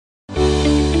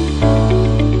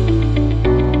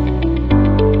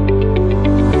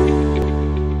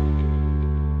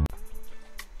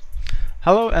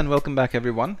and welcome back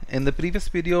everyone. In the previous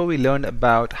video we learned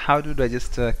about how to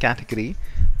register category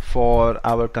for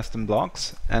our custom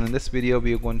blocks, and in this video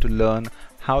we are going to learn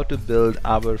how to build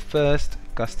our first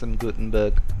custom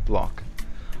Gutenberg block.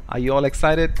 Are you all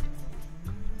excited?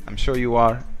 I'm sure you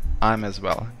are. I'm as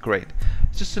well. Great.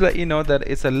 Just to let you know that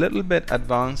it's a little bit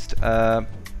advanced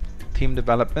theme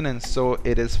development, and so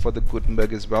it is for the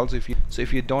Gutenberg as well. So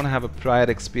if you don't have a prior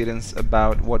experience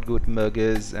about what Gutenberg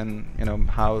is and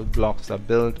how blocks are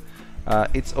built,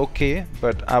 it's okay,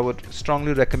 but I would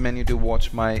strongly recommend you to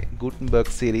watch my Gutenberg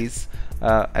series,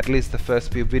 at least the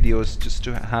first few videos, just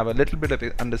to have a little bit of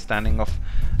an understanding of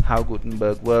how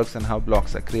Gutenberg works and how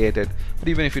blocks are created. But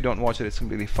even if you don't watch it, it's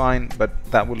completely fine, but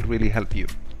that will really help you.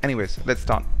 Anyways, let's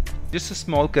start. Just a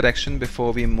small correction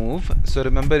before we move. So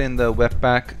remember, in the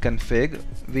WEBPACK config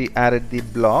we added the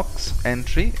blocks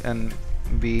entry and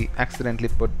we accidentally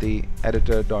put the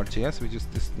editor.js, which is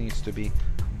this needs to be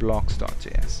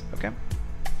blocks.js. Okay,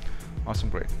 awesome,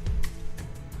 great.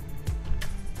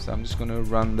 So I'm just going to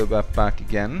run the WEBPACK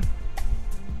again,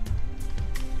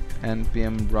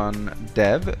 npm run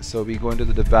dev. So we go into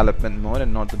the development mode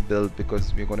and not the build,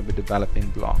 because we're going to be developing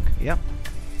block. Yeah.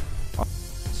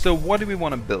 So what do we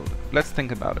want to build? Let's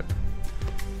think about it.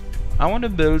 I want to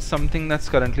build something that's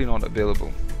currently not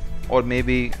available, or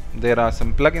maybe there are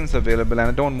some plugins available and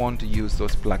I don't want to use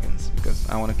those plugins because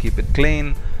I want to keep it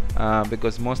clean,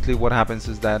 because mostly what happens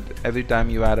is that every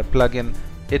time you add a plugin,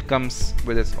 it comes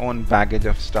with its own baggage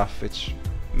of stuff which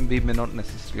we may not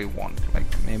necessarily want, like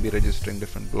maybe registering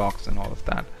different blocks and all of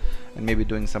that, and maybe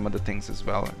doing some other things as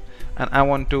well. And I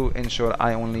want to ensure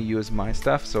I only use my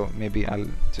stuff, so maybe I'll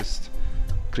just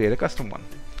create a custom one.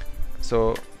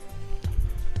 So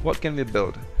what can we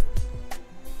build?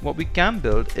 What we can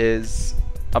build is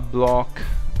a block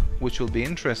which will be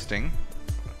interesting,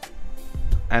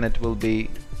 and it will be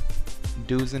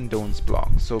do's and don'ts block.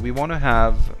 So we want to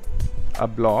have a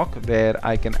block where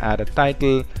I can add a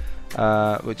title,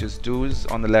 which is do's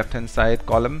on the left hand side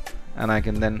column, and I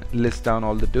can then list down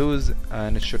all the do's,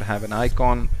 and it should have an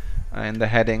icon in the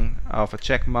heading of a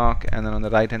check mark, and then on the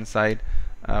right hand side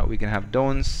we can have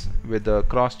don'ts with the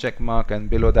cross check mark, and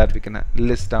below that we can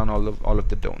list down all of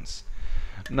the don'ts.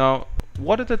 Now,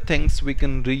 what are the things we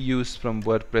can reuse from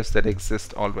WordPress that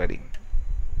exist already?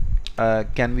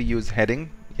 Can we use heading?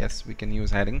 Yes, we can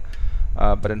use heading,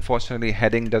 but unfortunately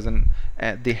heading doesn't,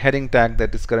 the heading tag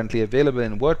that is currently available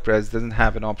in WordPress doesn't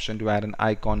have an option to add an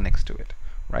icon next to it,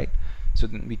 right? So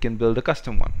then we can build a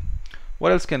custom one.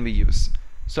 What else can we use?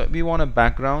 So we want a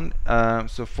background,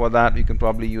 so for that we can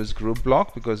probably use group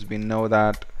block, because we know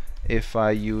that if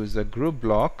I use a group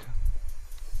block,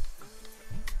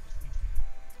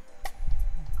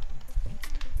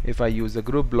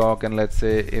 and let's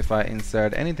say if I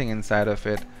insert anything inside of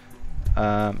it,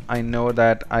 I know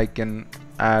that I can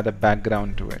add a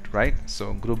background to it, right?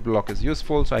 So group block is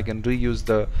useful, so I can reuse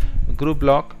the group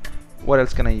block. What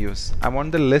else can I use? I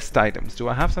want the list items. Do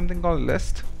I have something called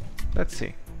list? Let's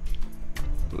see.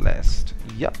 List.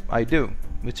 Yep, I do,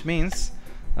 which means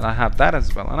that I have that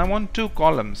as well. And I want two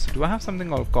columns. Do I have something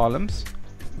called columns?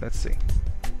 Let's see.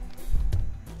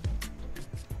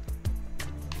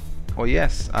 Oh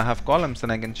yes, I have columns,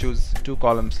 and I can choose two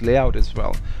columns layout as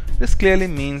well. This clearly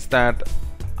means that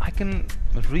I can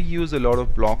reuse a lot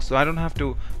of blocks, so I don't have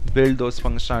to build those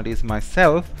functionalities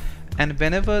myself, and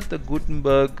whenever the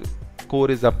Gutenberg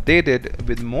core is updated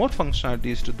with more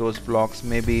functionalities to those blocks,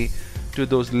 maybe to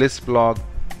those list block,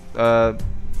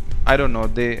 I don't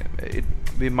know,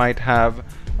 we might have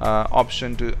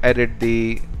option to edit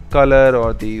the color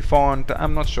or the font,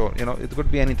 I'm not sure, it could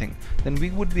be anything, then we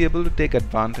would be able to take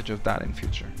advantage of that in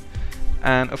future.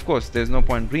 And of course there's no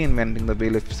point reinventing the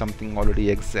wheel if something already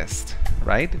exists,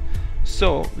 right?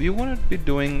 So we want to be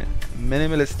doing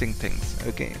minimalistic things.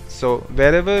 Okay, so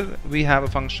wherever we have a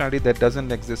functionality that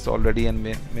doesn't exist already,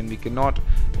 and when we cannot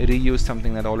reuse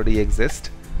something that already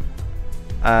exists,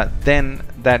 then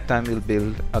that time we'll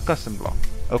build a custom block.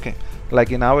 Okay,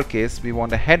 like in our case, we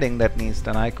want a heading that needs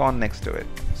an icon next to it,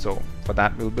 so for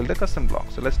that we'll build a custom block.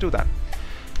 So let's do that.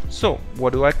 So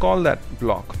what do I call that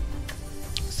block?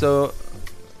 So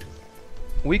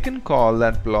we can call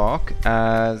that block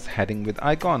as heading with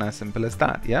icon, as simple as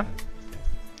that. Yeah,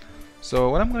 so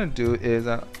what I'm going to do is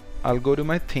I'll go to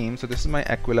my theme. So this is my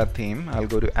Aquila theme. I'll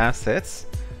go to assets,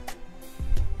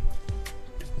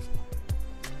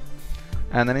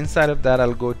 and then inside of that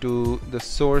I'll go to the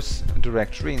source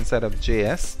directory. Inside of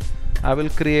JS I will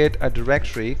create a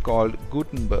directory called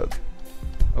Gutenberg.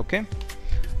 Okay,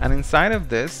 and inside of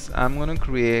this I'm going to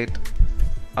create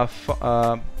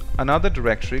another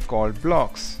directory called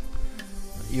blocks.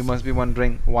 You must be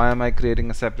wondering, why am I creating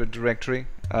a separate directory?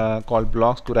 called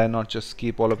blocks. Could I not just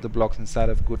keep all of the blocks inside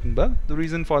of Gutenberg? The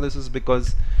reason for this is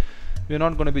because we're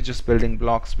not going to be just building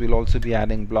blocks. We'll also be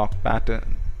adding block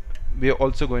pattern. We're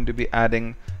also going to be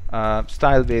adding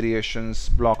style variations,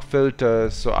 block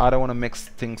filters. So I don't want to mix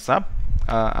things up.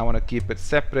 I want to keep it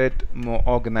separate, more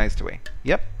organized way.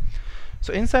 Yep.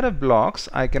 So inside of blocks,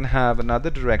 I can have another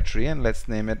directory, and let's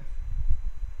name it.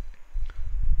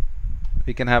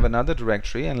 We can have another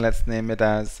directory, and let's name it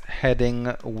as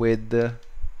heading with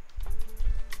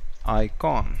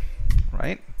icon,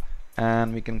 right?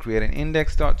 And we can create an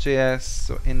index.js,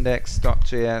 so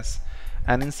index.js,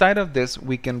 and inside of this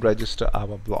we can register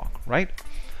our block, right?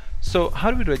 So how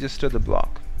do we register the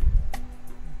block?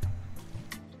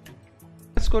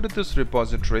 Let's go to this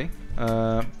repository,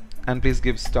 and please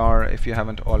give star if you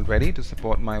haven't already to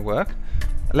support my work.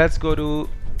 Let's go to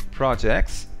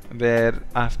projects, where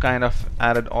I've kind of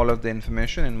added all of the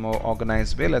information in more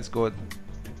organized way. Let's go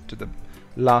to the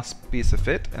last piece of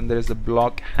it, and there is a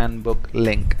block handbook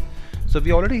link. So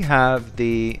we already have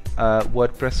the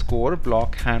WordPress core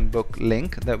block handbook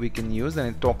link that we can use,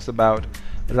 and it talks about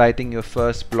writing your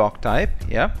first block type.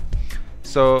 Yeah.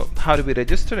 So how do we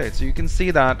register it? So you can see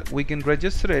that we can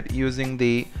register it using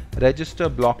the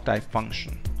registerBlocktype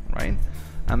function, right?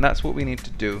 And that's what we need to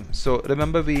do. So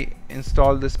remember, we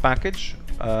installed this package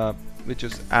which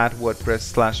is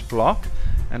 @WordPress/block,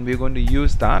 and we're going to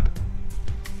use that.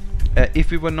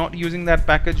 If we were not using that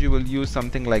package, you will use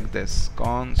something like this,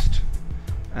 const,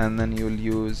 and then you'll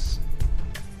use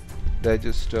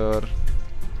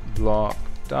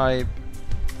registerBlocktype,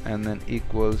 and then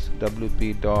equals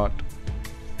wp.blocks,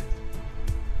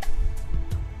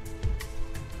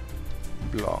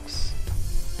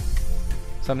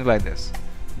 something like this.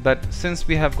 But since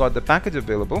we have got the package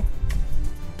available,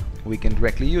 we can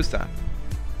directly use that.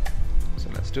 So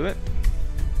let's do it.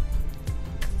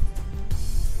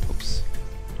 Oops,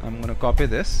 I'm going to copy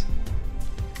this.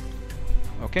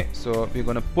 Okay, so we're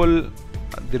going to pull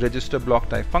the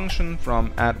registerBlocktype function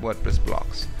from @WordPress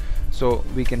blocks, so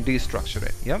we can destructure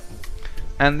it. Yep.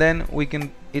 And then we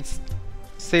can, it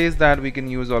says that we can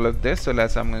use all of this, so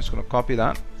I'm just going to copy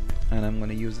that, and I'm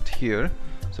going to use it here.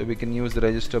 So we can use the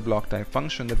registerBlocktype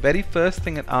function. The very first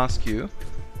thing it asks you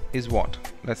is what?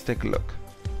 Let's take a look.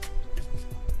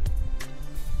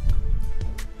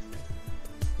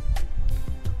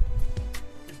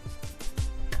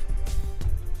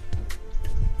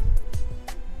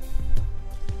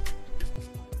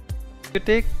 If you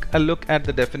take a look at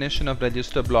the definition of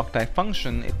registerBlocktype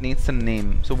function, it needs a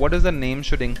name. So what does the name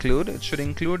should include? It should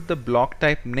include the block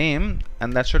type name,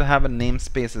 and that should have a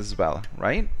namespace as well,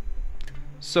 right?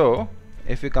 So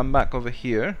if you come back over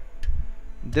here,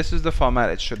 this is the format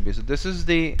it should be. So this is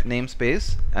the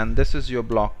namespace, and this is your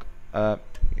block. I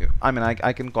mean,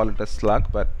 I can call it a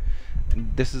slug, but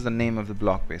this is the name of the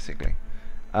block basically.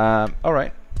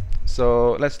 Alright,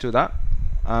 so let's do that.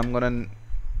 I'm gonna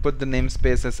put the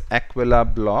namespace as Aquila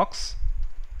blocks,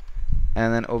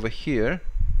 and then over here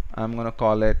I'm gonna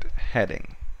call it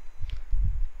heading.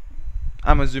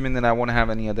 I'm assuming that I won't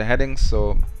have any other headings,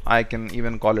 so I can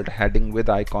even call it heading with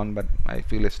icon, but I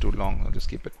feel it's too long. I'll just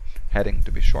keep it heading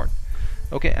to be short.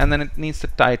 Okay, and then it needs the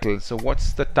title. So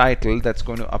what's the title that's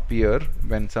going to appear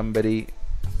when somebody,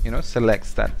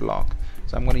 selects that block?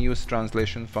 So I'm going to use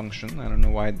translation function. I don't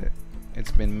know why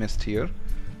it's been missed here.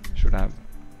 Should have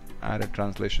added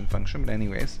translation function, but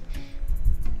anyways,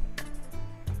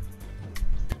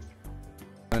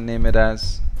 I'll name it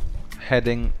as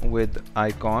heading with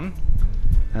icon,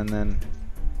 and then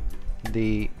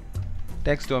the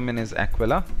text domain is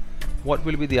Aquila. What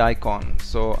will be the icon?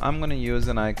 So I'm going to use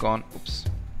an icon. Oops.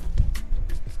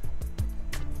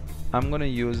 I'm going to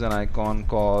use an icon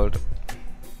called.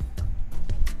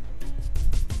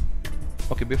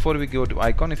 Okay, before we go to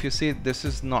icon, if you see, this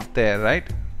is not there, right?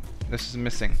 This is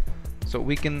missing. So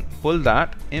we can pull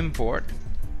that, import.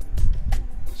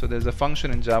 So there's a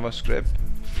function in JavaScript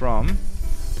from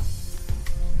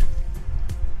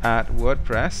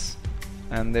 @WordPress,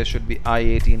 and there should be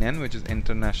I18N, which is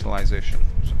internationalization.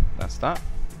 So that's that.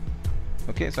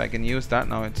 Okay, so I can use that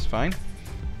now, it's fine.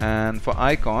 And for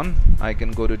icon, I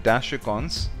can go to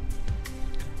 -icons,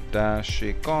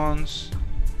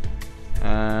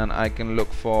 and I can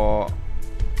look for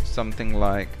something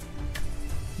like,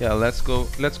 yeah, let's go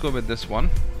with this one.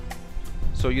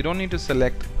 So you don't need to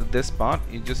select this part,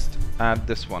 you just add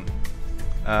this one.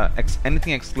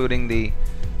 Everything excluding the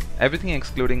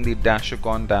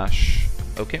 -icon dash.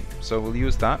 Okay, so we'll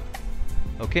use that.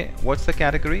 Okay, what's the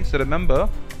category? So remember,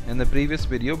 in the previous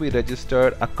video we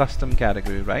registered a custom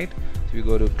category, right? So you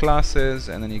go to classes,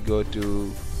 and then you go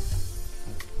to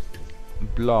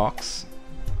blocks.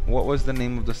 what was the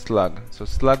name of the slug? So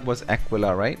slug was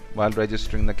Aquila, right, while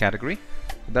registering the category.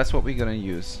 That's what we're going to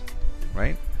use,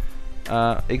 right?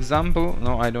 Example,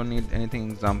 no, I don't need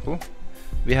anything example.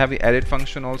 We have the edit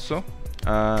function also.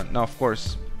 Now of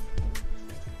course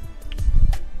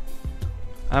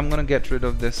I'm gonna get rid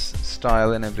of this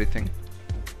style and everything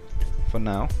for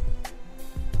now.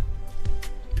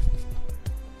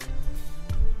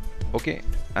 Okay,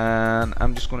 and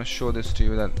I'm just gonna show this to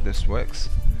you that this works,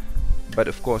 but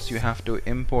of course you have to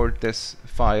import this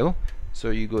file. So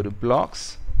you go to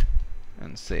blocks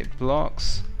and say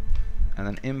blocks and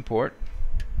then import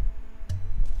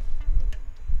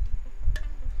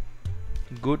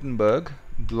Gutenberg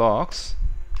blocks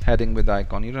heading with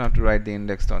icon. You don't have to write the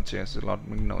index.js, a lot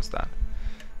knows that.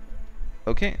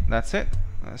 Okay, that's it.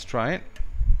 Let's try it.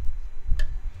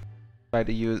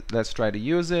 Let's try to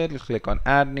use it. Click on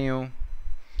add new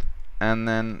and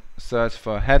then search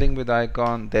for heading with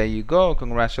icon. There you go.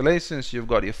 Congratulations, you've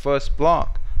got your first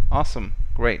block. Awesome,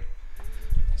 great.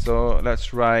 So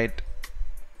let's write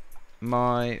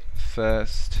my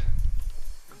first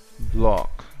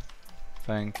block.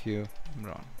 Thank you,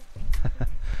 Imran.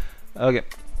 Okay,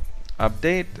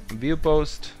 update view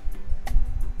post.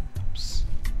 Oops.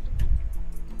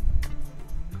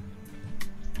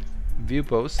 View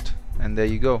post, and there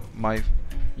you go.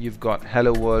 You've got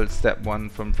hello world step 1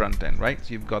 from front end, right?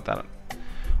 So you've got that.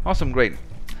 Awesome, great.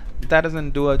 That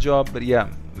doesn't do a job, but yeah,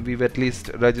 we've at least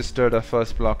registered our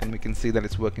first block, and we can see that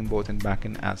it's working both in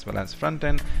backend as well as front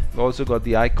end. We've also got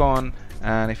the icon,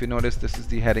 and if you notice, this is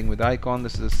the heading with icon.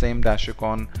 This is the same dash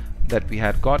icon that we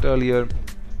had got earlier.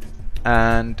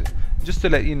 And just to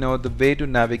let you know, the way to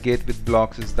navigate with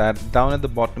blocks is that down at the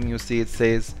bottom you see it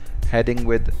says heading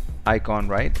with icon,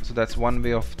 right? So that's one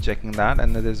way of checking that,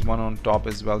 and there's one on top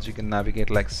as well, so you can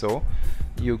navigate like so.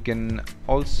 You can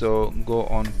also go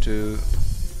on to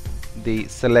the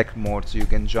select mode, so you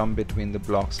can jump between the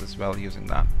blocks as well using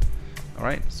that.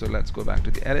 Alright, so let's go back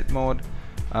to the edit mode,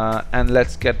 and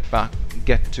let's get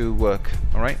to work.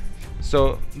 Alright,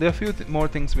 so there are a few more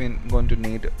things we're going to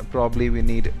need. Probably we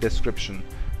need description.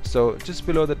 So just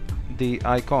below the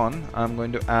icon, I'm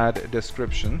going to add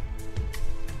description,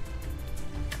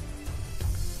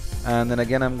 and then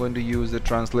again I'm going to use the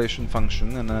translation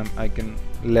function, and I can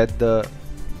let the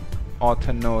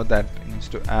author know that it needs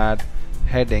to add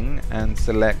heading and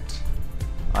select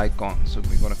icon. So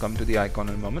we're going to come to the icon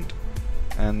in a moment,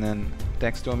 and then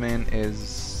text domain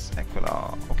is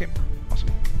Aquila. Okay, awesome.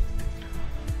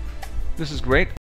 This is great.